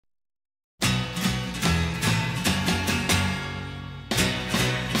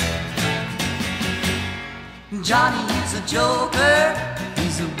Johnny is a joker,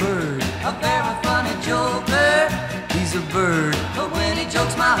 he's a bird, a very funny joker. He's a bird, but when he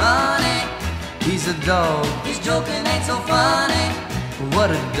jokes my honey, he's a dog. His joking ain't so funny. What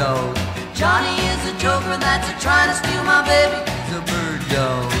a dog. Johnny is a joker that's trying to steal my baby. He's a bird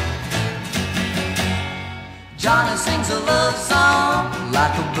dog. Johnny sings a love song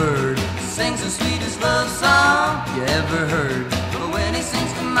like a bird. Sings the sweetest love song you ever heard. But when he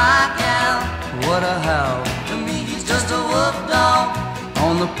sings to my gal, what a howl. To me he's just a wolf dog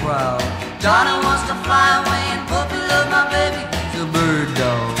on the prowl. Johnny wants to fly away and puppy love my baby. He's a bird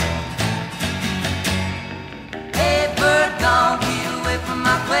dog. Hey bird dog, get away from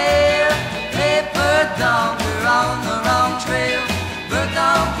my quail. Hey bird dog, we're on the wrong trail. Bird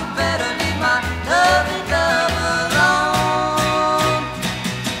dog, you better leave my lovey-dove alone.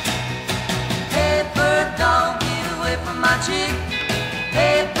 Hey bird dog, get away from my chick.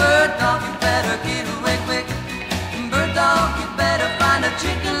 Hey bird dog, you better get away quick. Bird dog, you better find a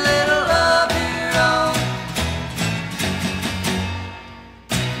chicken little of your own.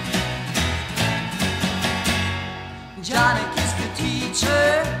 Johnny kissed the teacher,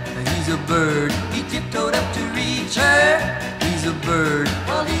 he's a bird. He tiptoed up to reach her, he's a bird.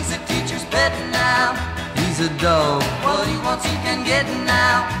 Well, he's a teacher's pet now. He's a dog. What he wants he can get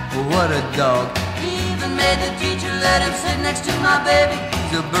now. Well, what a dog. He even made the teacher let him sit next to my baby.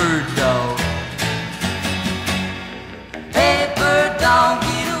 He's a bird dog. Hey bird dog,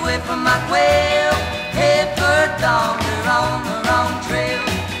 get away from my quail. Hey bird dog, you're on the wrong trail.